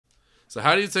So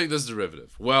how do you take this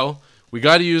derivative? Well, we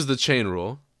got to use the chain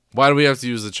rule. Why do we have to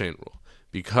use the chain rule?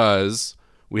 Because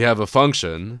we have a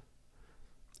function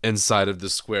inside of the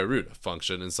square root, a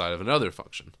function inside of another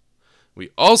function. We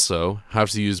also have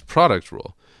to use product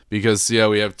rule because see how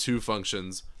we have two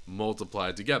functions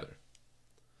multiplied together.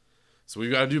 So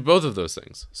we've got to do both of those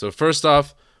things. So first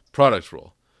off, product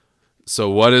rule. So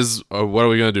what are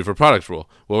we going to do for product rule?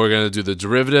 Well, we're going to do the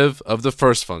derivative of the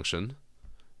first function,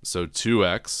 so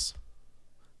 2x,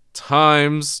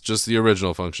 times just the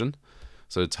original function,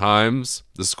 so times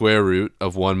the square root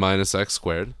of 1 minus x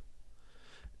squared,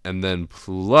 and then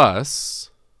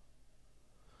plus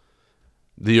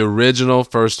the original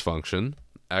first function,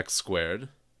 x squared,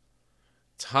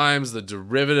 times the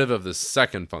derivative of the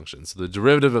second function. So the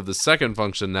derivative of the second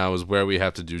function now is where we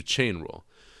have to do chain rule.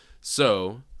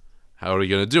 So how are we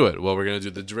going to do it? Well, we're going to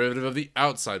do the derivative of the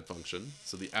outside function.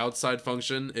 So the outside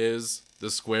function is the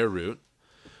square root.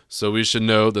 So we should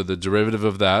know that the derivative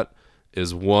of that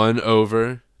is 1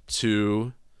 over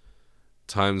 2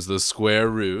 times the square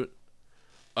root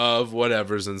of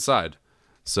whatever's inside.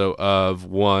 So of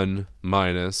 1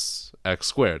 minus x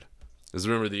squared. Because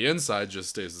remember, the inside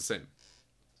just stays the same.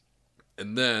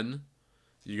 And then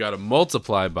you got to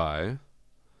multiply by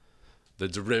the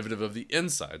derivative of the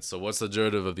inside. So what's the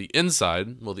derivative of the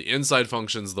inside? Well, the inside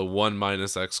function is the 1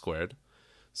 minus x squared.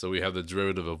 So we have the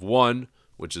derivative of 1,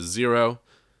 which is 0.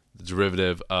 The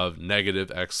derivative of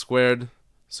negative x squared.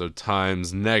 So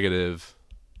times negative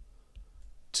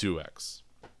 2x.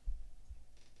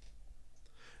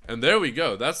 And there we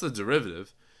go. That's the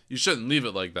derivative. You shouldn't leave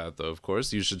it like that, though, of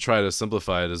course. You should try to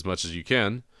simplify it as much as you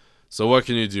can. So what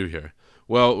can you do here?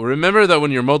 Well, remember that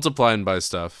when you're multiplying by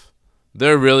stuff,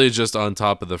 they're really just on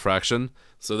top of the fraction.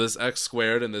 So this x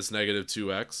squared and this negative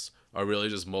 2x are really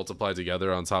just multiplied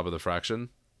together on top of the fraction.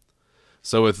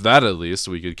 So with that, at least,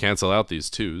 we could cancel out these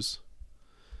 2's.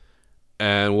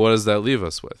 And what does that leave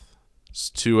us with? It's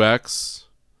 2x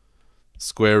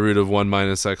square root of 1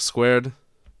 minus x squared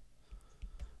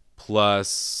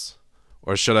plus,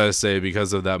 or should I say,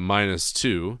 because of that minus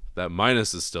 2, that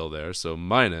minus is still there, so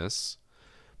minus,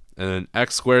 and then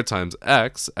x squared times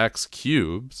x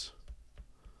cubed,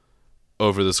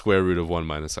 over the square root of 1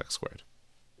 minus x squared.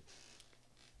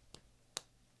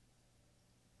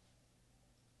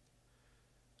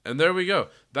 And there we go.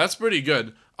 That's pretty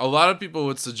good. A lot of people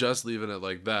would suggest leaving it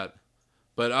like that.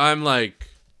 But I'm like,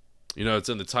 it's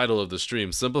in the title of the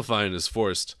stream, simplifying is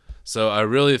forced. So I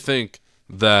really think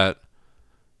that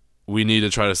we need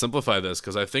to try to simplify this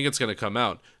because I think it's going to come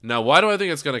out. Now, why do I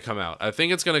think it's going to come out? I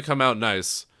think it's going to come out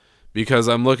nice because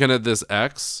I'm looking at this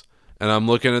x and I'm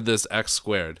looking at this x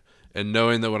squared. And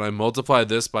knowing that when I multiply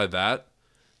this by that,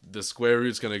 the square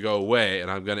root's going to go away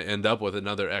and I'm going to end up with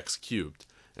another x cubed.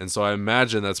 And so I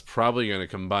imagine that's probably going to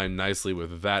combine nicely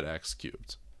with that x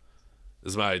cubed.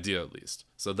 Is my idea, at least.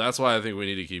 So that's why I think we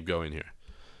need to keep going here.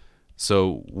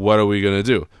 So what are we going to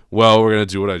do? Well, we're going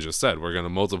to do what I just said. We're going to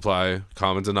multiply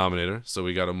common denominator. So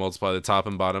we got to multiply the top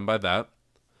and bottom by that.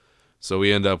 So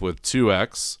we end up with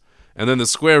 2x. And then the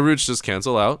square roots just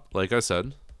cancel out, like I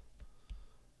said.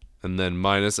 And then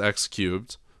minus x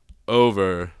cubed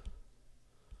over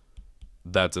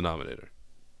that denominator.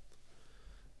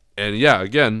 And yeah,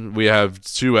 again, we have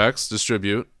 2x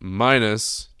distribute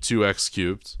minus 2x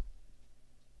cubed.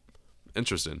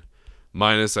 Interesting.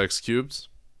 Minus x cubed.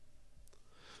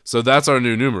 So that's our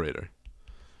new numerator.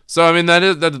 So, I mean,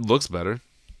 that looks better.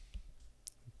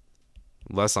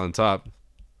 Less on top.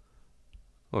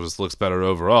 Well, it just looks better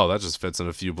overall. That just fits in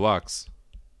a few blocks.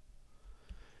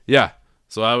 Yeah.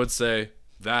 So I would say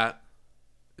that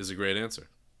is a great answer.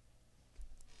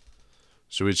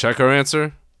 Should we check our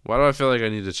answer? Why do I feel like I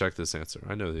need to check this answer?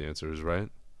 I know the answer is right.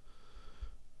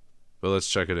 But let's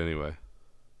check it anyway.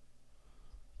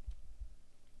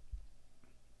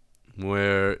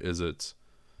 Where is it?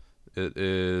 It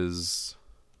is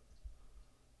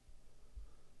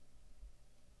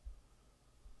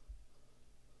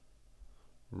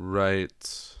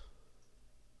right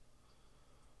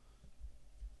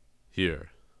here.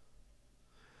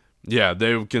 Yeah,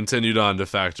 they continued on to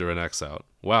factor an x out.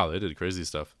 Wow, they did crazy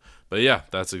stuff. But yeah,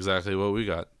 that's exactly what we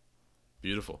got.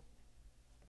 Beautiful.